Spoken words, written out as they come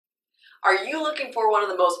Are you looking for one of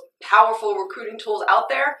the most powerful recruiting tools out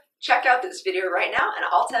there? Check out this video right now and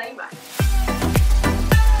I'll tell you mine.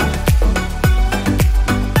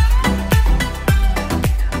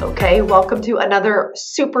 Okay, welcome to another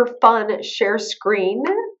super fun share screen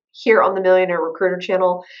here on the Millionaire Recruiter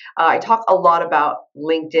channel. I talk a lot about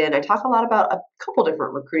LinkedIn. I talk a lot about a couple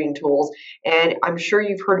different recruiting tools, and I'm sure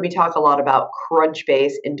you've heard me talk a lot about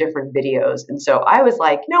Crunchbase in different videos. And so I was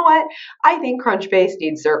like, you know what? I think Crunchbase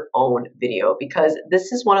needs their own video because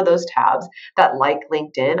this is one of those tabs that, like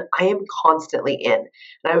LinkedIn, I am constantly in.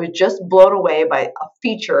 And I was just blown away by a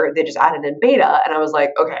feature they just added in beta, and I was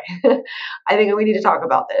like, okay, I think we need to talk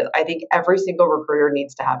about this. I think every single recruiter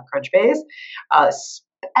needs to have Crunchbase,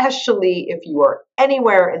 especially if you are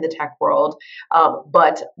anywhere in the tech world,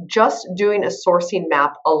 but just doing a sourcing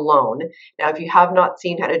map alone. Now, if you have not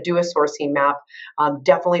seen how to do a sourcing map,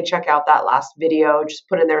 definitely check out that last video. Just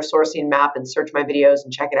put in their sourcing map and search my videos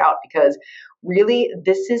and check it out, because really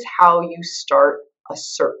this is how you start a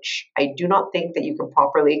search. I do not think that you can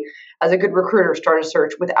properly, as a good recruiter, start a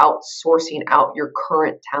search without sourcing out your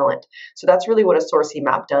current talent. So that's really what a sourcing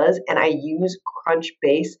map does, and I use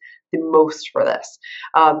Crunchbase the most for this.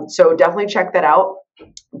 So definitely check that out.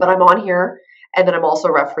 But I'm on here, and then I'm also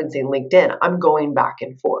referencing LinkedIn. I'm going back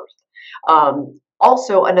and forth.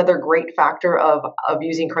 Also, another great factor of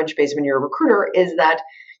using Crunchbase when you're a recruiter is that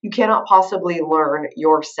you cannot possibly learn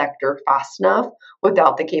your sector fast enough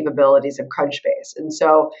without the capabilities of Crunchbase. And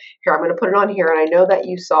so here, I'm going to put it on here. And I know that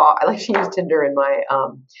you saw, I like to use Tinder in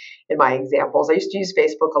my examples. I used to use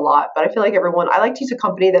Facebook a lot, but I feel like I like to use a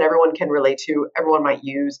company that everyone can relate to, everyone might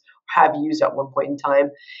use, have used at one point in time.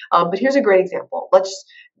 But here's a great example.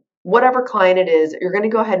 Whatever client it is, you're going to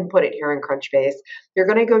go ahead and put it here in Crunchbase. You're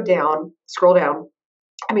going to go down, scroll down.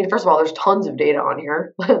 I mean, first of all, there's tons of data on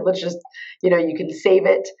here. Let's just, you can save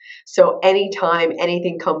it. So anytime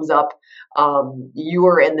anything comes up, you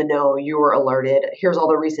are in the know, you are alerted. Here's all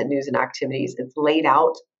the recent news and activities. It's laid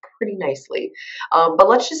out pretty nicely. But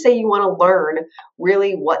let's just say you want to learn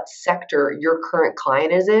really what sector your current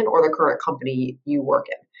client is in, or the current company you work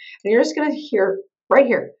in. And you're just going to right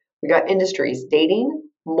here, we got industries: dating,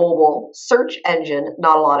 mobile, search engine,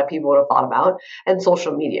 not a lot of people would have thought about, and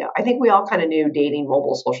social media. I think we all kind of knew dating,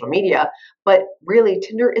 mobile, social media, but really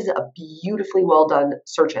Tinder is a beautifully well done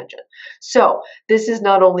search engine. So this is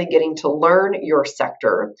not only getting to learn your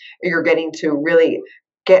sector, you're getting to really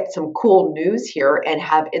get some cool news here and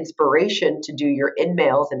have inspiration to do your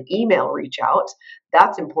in-mails and email reach out.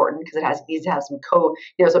 That's important because it needs to have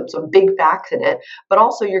some big facts in it, but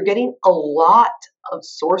also you're getting a lot of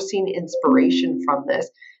sourcing inspiration from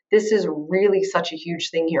this. This is really such a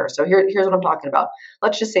huge thing here. So here's what I'm talking about.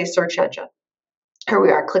 Let's just say search engine. Here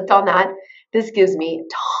we are, clicked on that. This gives me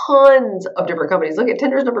tons of different companies. Look at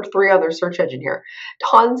Tinder's number 3 on their search engine here.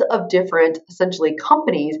 Tons of different, essentially,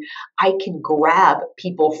 companies I can grab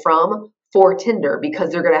people from for Tinder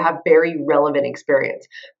because they're going to have very relevant experience.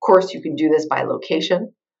 Of course, you can do this by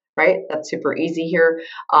location, right? That's super easy here.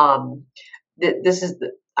 I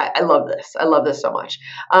love this. I love this so much.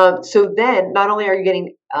 So then not only are you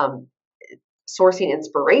getting sourcing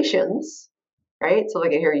inspirations, right? So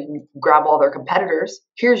look at here, you can grab all their competitors.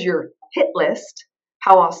 Here's your hit list.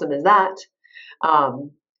 How awesome is that?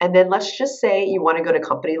 And then let's just say you want to go to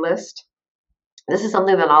company list. This is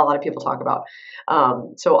something that not a lot of people talk about.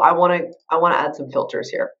 So I want to add some filters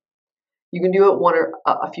here. You can do it one or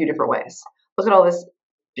a few different ways. Look at all this,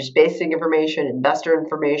 just basic information, investor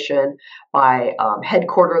information by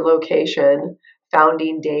headquarter location,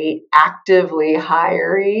 founding date, actively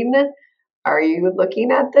hiring. Are you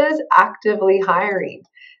looking at this? Actively hiring.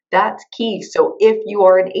 That's key. So if you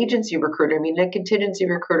are an agency recruiter, a contingency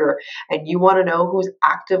recruiter, and you want to know who's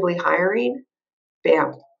actively hiring,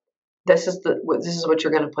 bam. This is what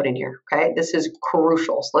you're going to put in here. Okay. This is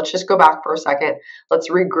crucial. So let's just go back for a second. Let's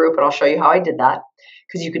regroup, and I'll show you how I did that,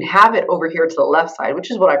 because you can have it over here to the left side,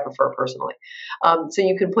 which is what I prefer personally. So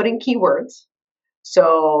you can put in keywords.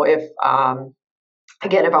 So if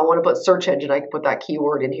again, if I want to put search engine, I can put that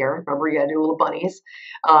keyword in here. Remember, you got to do little bunnies.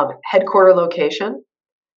 Headquarter location.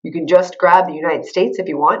 You can just grab the United States if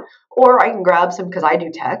you want, or I can grab some, because I do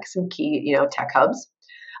tech, some key, tech hubs.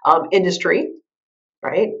 Industry,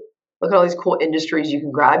 right? Look at all these cool industries you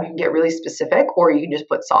can grab. You can get really specific, or you can just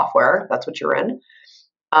put software. That's what you're in.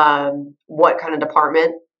 What kind of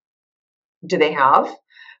department do they have?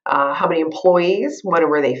 How many employees? When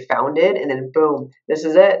were they founded? And then boom, this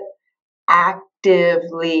is it.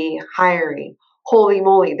 Actively hiring. Holy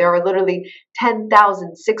moly, there are literally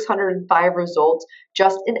 10,605 results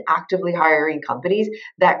just in actively hiring companies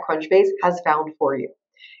that Crunchbase has found for you.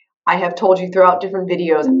 I have told you throughout different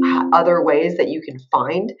videos other ways that you can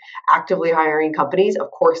find actively hiring companies.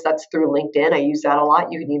 Of course, that's through LinkedIn. I use that a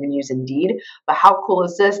lot. You can even use Indeed. But how cool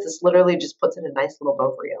is this? This literally just puts in a nice little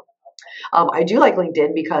bow for you. I do like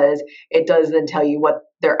LinkedIn because it does then tell you what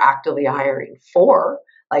they're actively hiring for.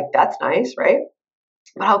 Like, that's nice, right?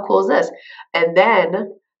 But how cool is this? And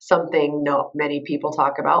then something not many people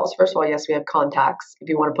talk about is, first of all, yes, we have contacts. If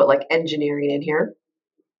you want to put like engineering in here,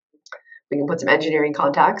 we can put some engineering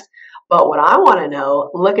contacts. But what I want to know,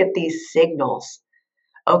 look at these signals.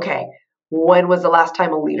 Okay, when was the last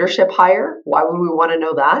time a leadership hire? Why would we want to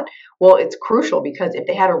know that? Well, it's crucial because if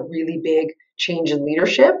they had a really big change in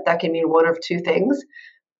leadership, that can mean one of two things.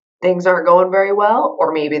 Things aren't going very well,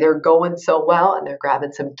 or maybe they're going so well and they're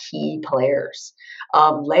grabbing some key players.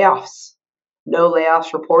 Layoffs. No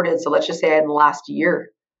layoffs reported. So let's just say in the last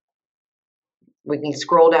year, we can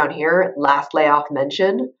scroll down here, last layoff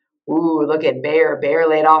mentioned. Ooh, look at Bayer. Bayer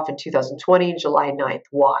laid off in 2020, July 9th.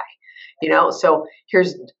 Why? So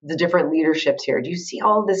here's the different leaderships here. Do you see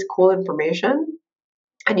all this cool information?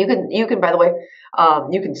 And you can by the way,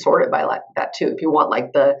 you can sort it by like that too if you want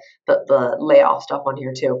like the layoff stuff on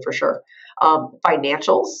here too for sure.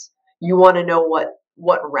 Financials, you want to know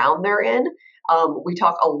what round they're in. We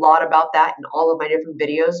talk a lot about that in all of my different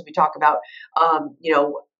videos. We talk about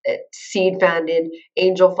seed funded,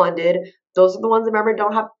 angel funded. Those are the ones, remember,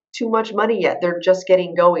 don't have too much money yet. They're just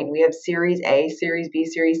getting going. We have Series A, Series B,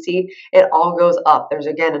 Series C. It all goes up. There's,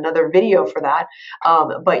 again, another video for that.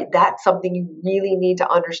 But that's something you really need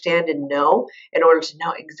to understand and know in order to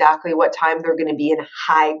know exactly what time they're going to be in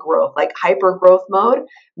high growth. Like hyper growth mode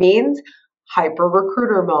means hyper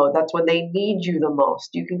recruiter mode. That's when they need you the most.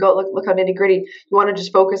 You can go look on nitty gritty. You want to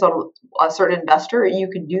just focus on a certain investor, you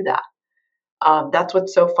can do that. That's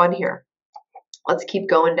what's so fun here. Let's keep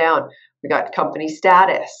going down. We got company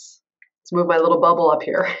status. Let's move my little bubble up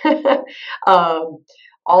here.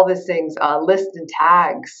 All these things, list and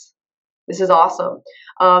tags. This is awesome.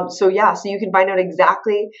 So you can find out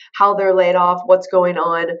exactly how they're laid off, what's going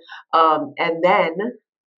on, and then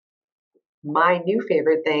my new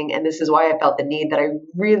favorite thing, and this is why I felt the need that I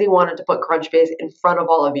really wanted to put Crunchbase in front of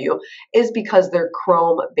all of you, is because their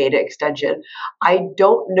Chrome beta extension. I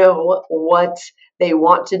don't know what they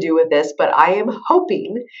want to do with this, but I am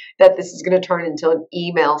hoping that this is going to turn into an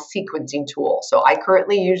email sequencing tool. So I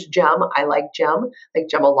currently use Gem. I like Gem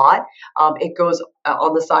a lot. It goes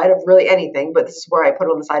on the side of really anything, but this is where I put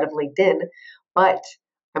it on the side of LinkedIn. But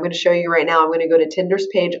I'm going to show you right now. I'm going to go to Tinder's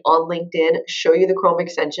page on LinkedIn, show you the Chrome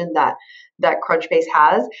extension that Crunchbase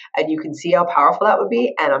has, and you can see how powerful that would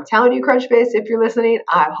be. And I'm telling you, Crunchbase, if you're listening,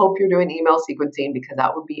 I hope you're doing email sequencing because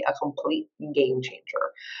that would be a complete game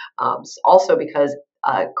changer. Also because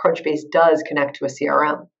Crunchbase does connect to a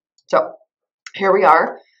CRM. So here we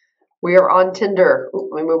are. We are on Tinder. Ooh,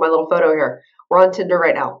 let me move my little photo here. We're on Tinder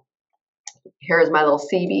right now. Here is my little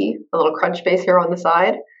CB, a little Crunchbase here on the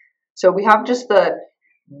side. So we have just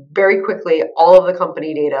very quickly, all of the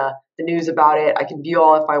company data, the news about it. I can view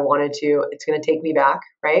all if I wanted to. It's going to take me back,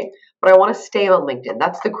 right? But I want to stay on LinkedIn.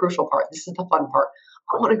 That's the crucial part. This is the fun part.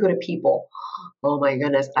 I want to go to people. Oh my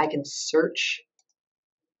goodness. I can search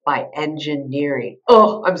by engineering.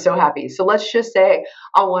 Oh, I'm so happy. So let's just say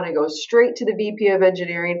I want to go straight to the VP of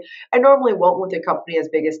engineering. I normally won't with a company as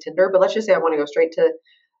big as Tinder, but let's just say I want to go straight to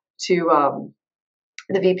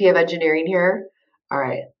the VP of engineering here. All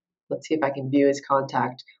right. Let's see if I can view his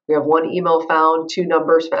contact. We have 1 email found, 2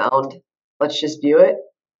 numbers found. Let's just view it.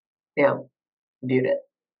 Yeah, viewed it.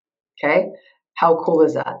 Okay, how cool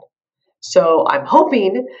is that? So I'm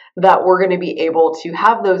hoping that we're going to be able to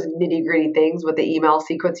have those nitty gritty things with the email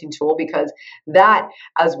sequencing tool, because that,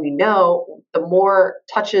 as we know, the more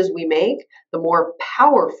touches we make, the more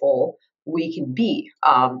powerful we can be,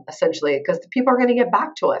 essentially, because the people are going to get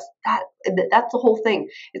back to us. That's the whole thing.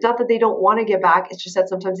 It's not that they don't want to get back. It's just that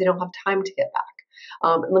sometimes they don't have time to get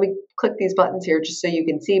back. Let me click these buttons here just so you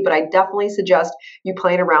can see, but I definitely suggest you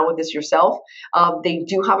playing around with this yourself. They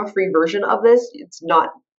do have a free version of this. It's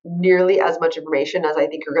not nearly as much information as I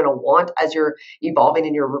think you're going to want as you're evolving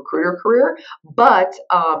in your recruiter career, but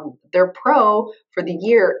their pro for the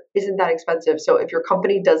year isn't that expensive. So if your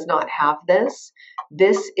company does not have this,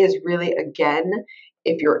 this is really, again,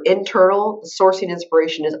 if you're internal, the sourcing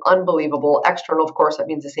inspiration is unbelievable. External, of course, that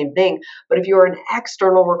means the same thing. But if you're an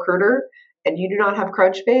external recruiter and you do not have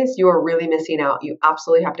Crunchbase, you are really missing out. You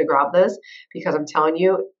absolutely have to grab this, because I'm telling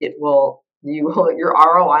you, your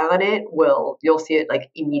ROI on it you'll see it like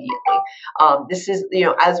immediately. This is,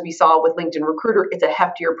 as we saw with LinkedIn Recruiter, it's a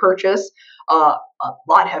heftier purchase, a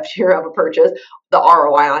lot heftier of a purchase. The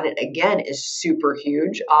ROI on it, again, is super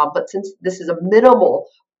huge. But since this is a minimal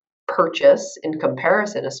purchase in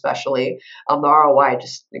comparison, especially the ROI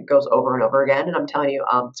just it goes over and over again. And I'm telling you,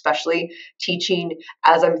 especially teaching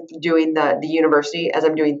as I'm doing the university, as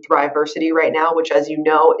I'm doing Thriveversity right now, which, as you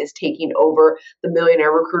know, is taking over the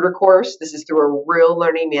Millionaire Recruiter course. This is through a real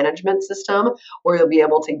learning management system where you'll be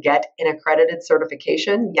able to get an accredited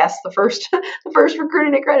certification. Yes, the first the first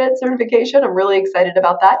recruiting accredited certification. I'm really excited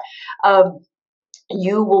about that.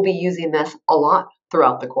 You will be using this a lot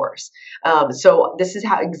throughout the course. So this is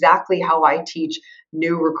exactly how I teach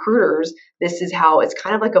new recruiters. This is how it's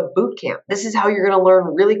kind of like a boot camp. This is how you're going to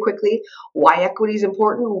learn really quickly why equity is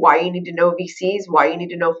important, why you need to know VCs, why you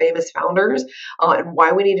need to know famous founders, and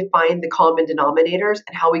why we need to find the common denominators,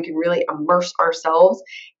 and how we can really immerse ourselves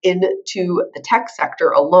into the tech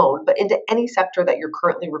sector alone, but into any sector that you're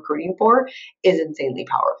currently recruiting for is insanely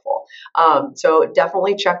powerful. So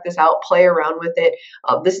definitely check this out, play around with it.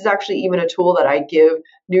 This is actually even a tool that I give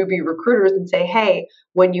newbie recruiters and say, hey,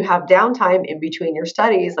 when you have downtime in between your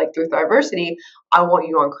studies, like through Thriveversity, I want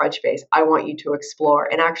you on Crunchbase. I want you to explore.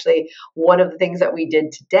 And actually, one of the things that we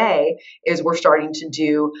did today is we're starting to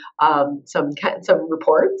do some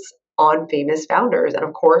reports on famous founders. And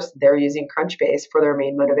of course, they're using Crunchbase for their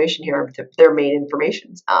main motivation here, their main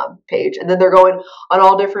information page. And then they're going on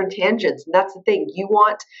all different tangents. And that's the thing. You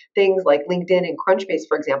want things like LinkedIn and Crunchbase,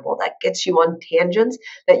 for example, that gets you on tangents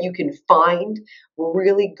that you can find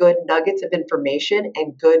really good nuggets of information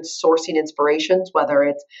and good sourcing inspirations, whether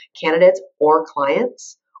it's candidates or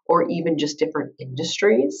clients or even just different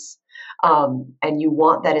industries. And you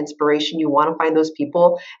want that inspiration. You want to find those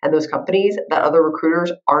people and those companies that other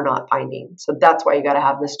recruiters are not finding. So that's why you got to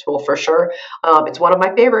have this tool for sure. It's one of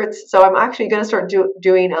my favorites. So I'm actually going to start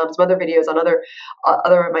doing some other videos on other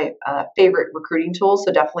of my favorite recruiting tools.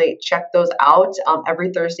 So definitely check those out.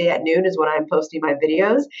 Every Thursday at noon is when I'm posting my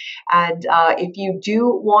videos. And if you do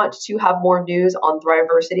want to have more news on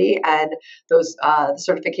Thriveversity and those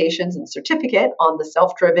certifications and certificate on the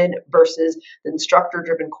self-driven versus the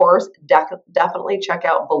instructor-driven course, definitely check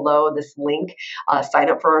out below this link, sign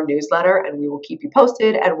up for our newsletter, and we will keep you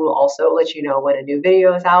posted, and we'll also let you know when a new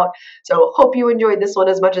video is out. So hope you enjoyed this one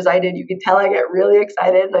as much as I did. You can tell I get really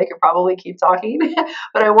excited. I could probably keep talking,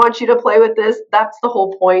 but I want you to play with this. That's the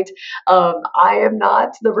whole point. I am not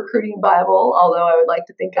the recruiting Bible, although I would like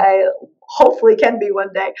to think I hopefully can be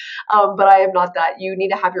one day. But I am not that. You need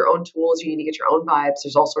to have your own tools. You need to get your own vibes.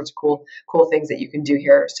 There's all sorts of cool things that you can do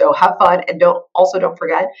here. So have fun, and don't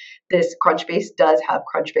forget this Crunchbase does have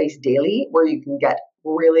Crunchbase Daily, where you can get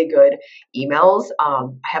really good emails. I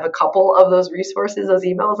have a couple of those resources, those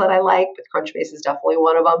emails that I like, but Crunchbase is definitely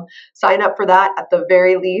one of them. Sign up for that at the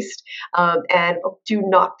very least. And do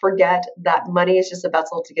not forget that money is just a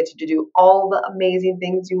vessel to get you to do all the amazing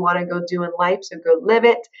things you want to go do in life. So go live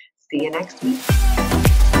it. See you next week.